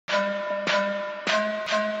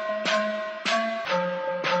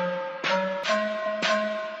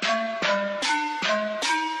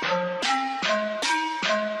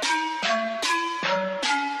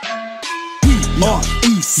Mark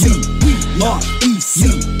EC, Mark EC,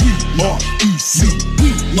 Mark EC,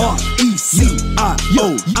 Mark EC,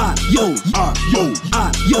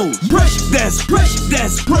 yo, pressure, that's pressure,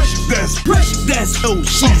 that's pressure, that's pressure, that's oh,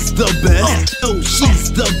 she's the best, oh,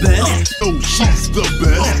 she's the best, oh, she's the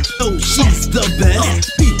best, oh, she's the best.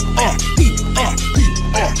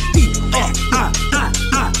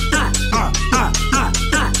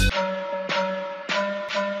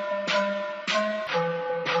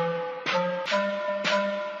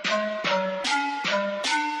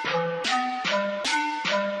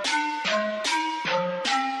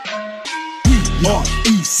 Mark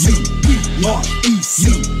EC, Mark EC,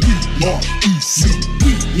 Mark EC,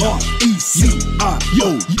 Mark EC,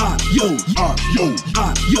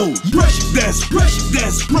 yo, pressure, that's pressure,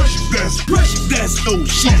 that's pressure, that's pressure, that's oh,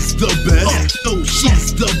 she's the best, oh,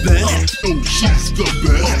 she's the best, oh, she's the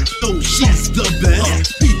best, oh, she's the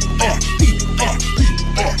best.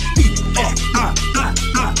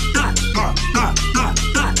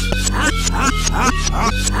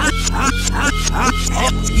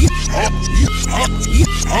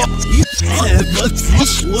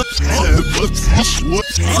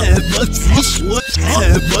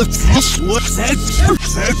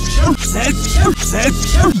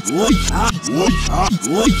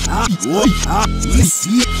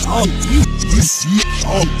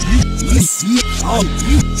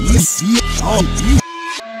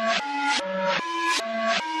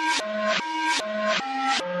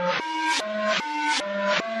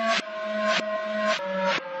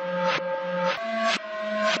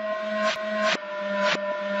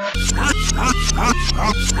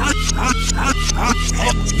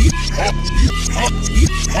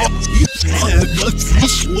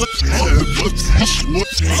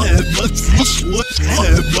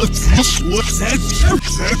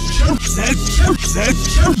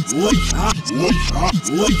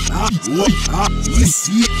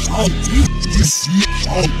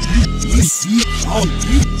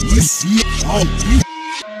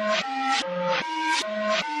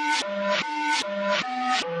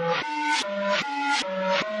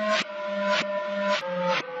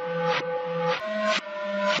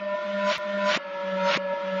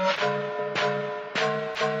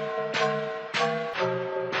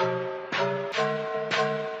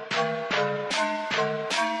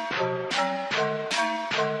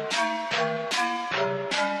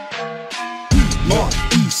 Mark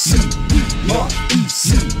EC, Mark EC,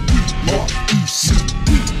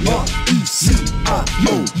 Mark EC, Mark EC,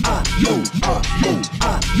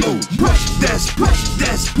 yo, pressure, that's pressure,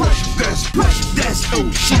 that's pressure, that's pressure, that's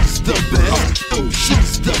oh, she's the best, oh,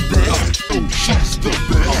 she's the best, oh, she's the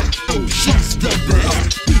best, oh, she's the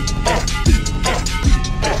best.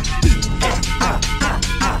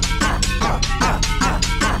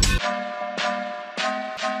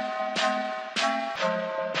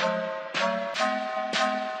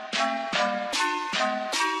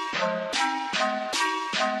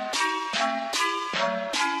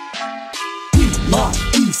 Mark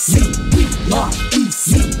EC, Mark EC,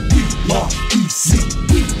 Mark EC,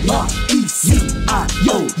 Mark EC,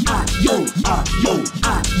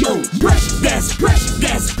 yo, pressure, that's pressure,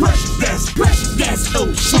 that's pressure, that's pressure, that's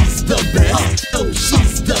oh, she's the best, oh,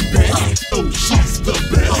 she's the best, oh, she's the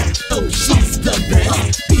best, oh, she's the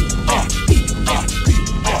best.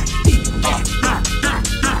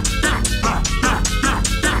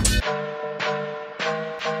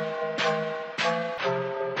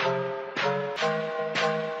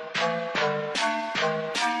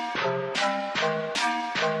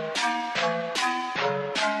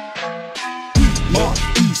 Mark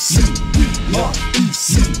EC, Mark EC,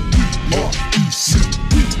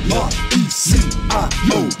 Mark EC,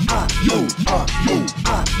 Mark EC,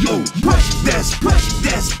 yo, pressure, that's pressure,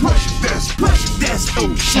 that's pressure, that's pressure, that's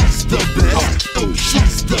oh, she's the best, oh,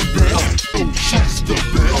 she's the best, oh, she's the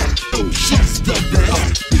best, oh, she's the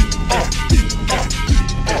best.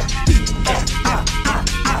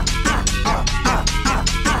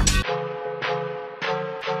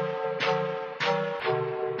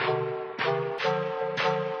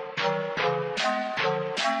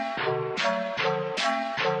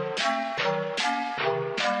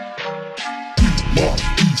 Mark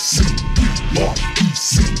EC, Mark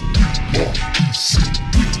EC, Mark EC,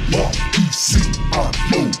 Mark EC,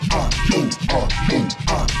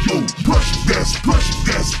 yo,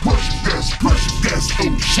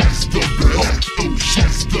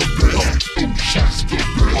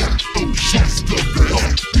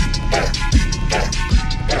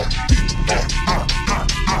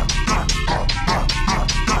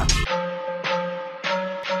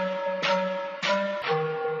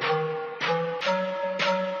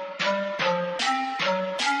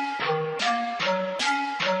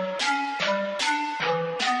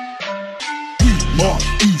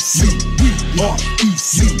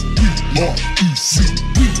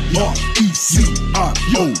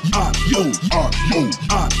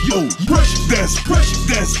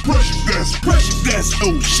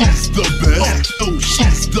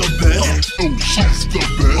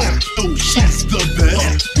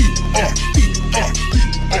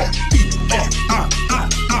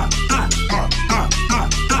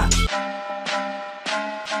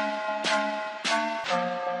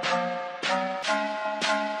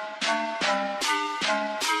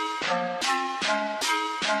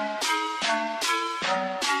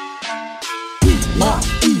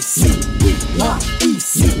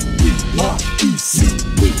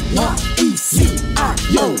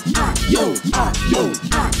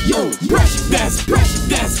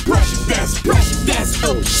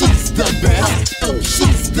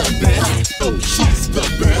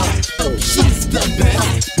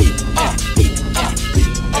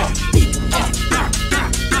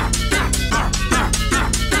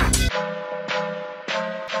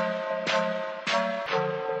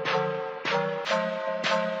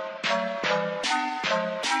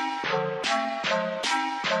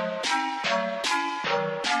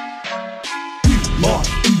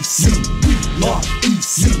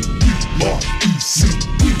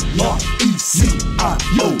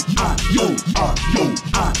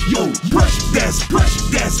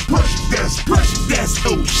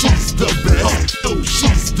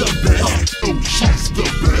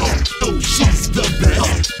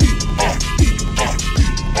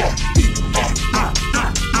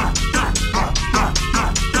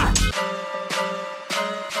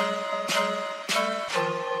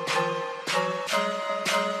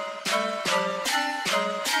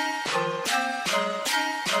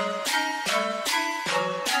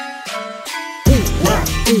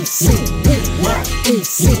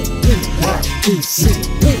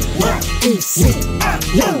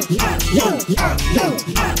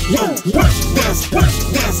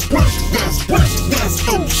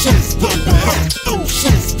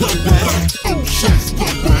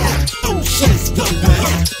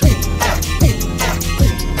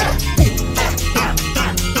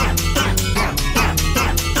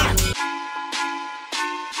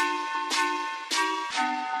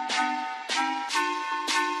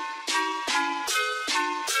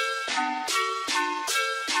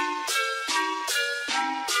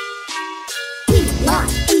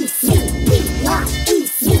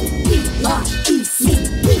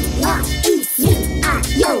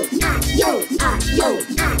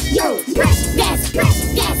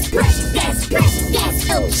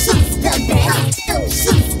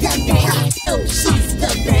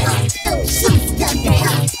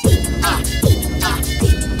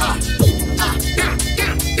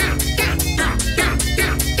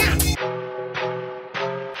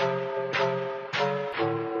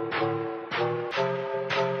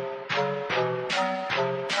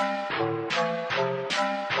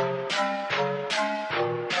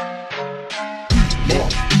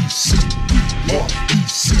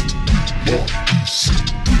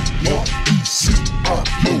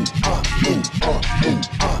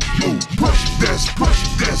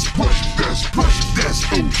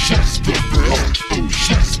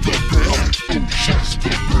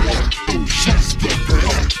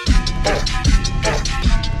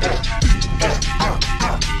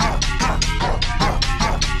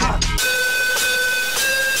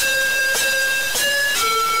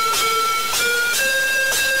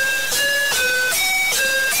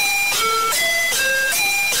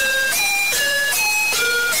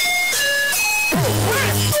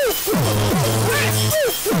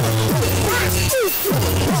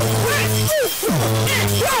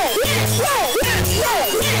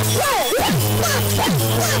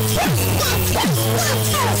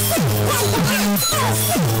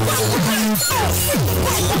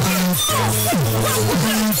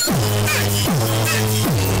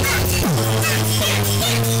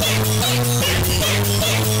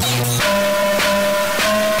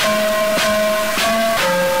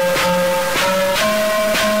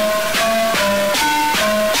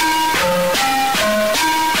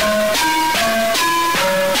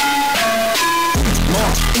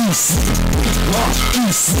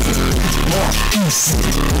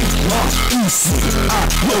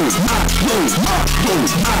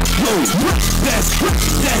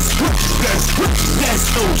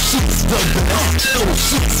 Oh, she's the best. Oh, she's the best. Oh,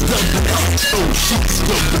 she's the best. Oh, she's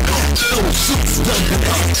the best. Oh, she's the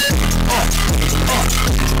best.